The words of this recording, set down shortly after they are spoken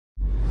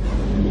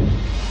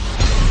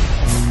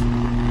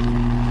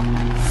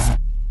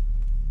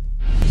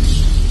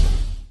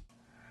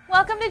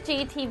Welcome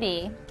to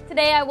GTV.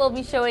 Today I will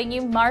be showing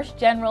you Marsh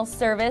General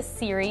Service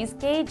Series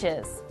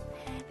gauges.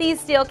 These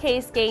steel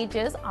case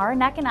gauges are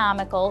an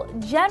economical,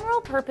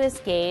 general-purpose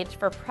gauge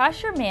for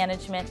pressure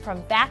management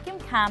from vacuum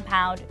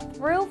compound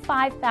through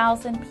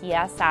 5,000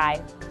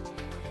 psi.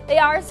 They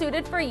are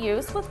suited for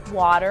use with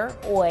water,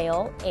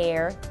 oil,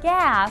 air,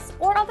 gas,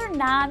 or other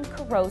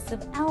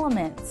non-corrosive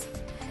elements.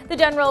 The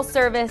General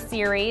Service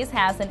Series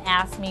has an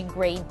ASME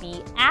Grade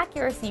B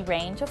accuracy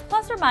range of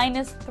plus or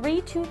minus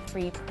 3 to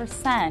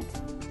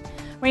 3%.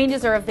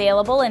 Ranges are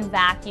available in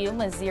vacuum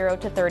with 0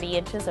 to 30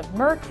 inches of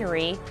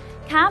mercury,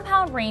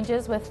 compound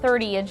ranges with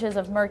 30 inches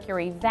of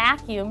mercury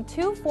vacuum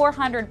to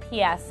 400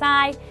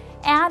 psi,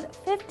 and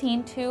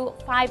 15 to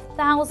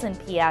 5,000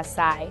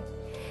 psi.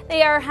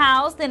 They are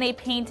housed in a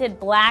painted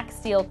black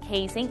steel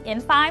casing in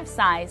 5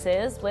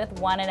 sizes with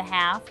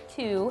 1.5,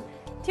 2,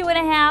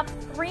 2.5,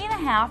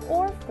 3.5,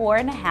 or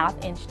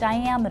 4.5 inch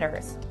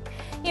diameters.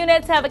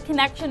 Units have a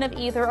connection of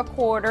either a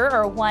quarter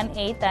or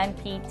 1/8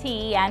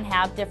 NPT and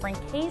have different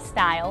case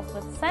styles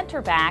with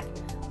center back,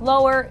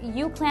 lower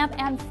U-clamp,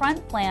 and front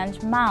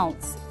flange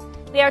mounts.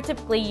 They are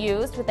typically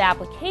used with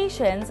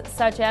applications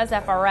such as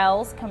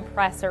FRLs,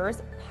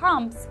 compressors,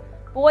 pumps,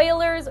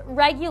 boilers,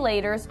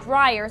 regulators,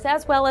 dryers,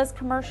 as well as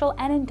commercial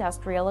and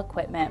industrial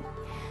equipment.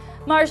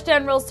 Marsh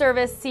General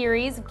Service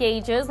Series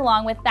gauges,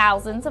 along with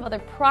thousands of other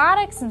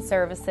products and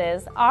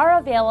services, are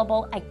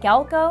available at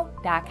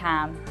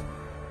Galco.com.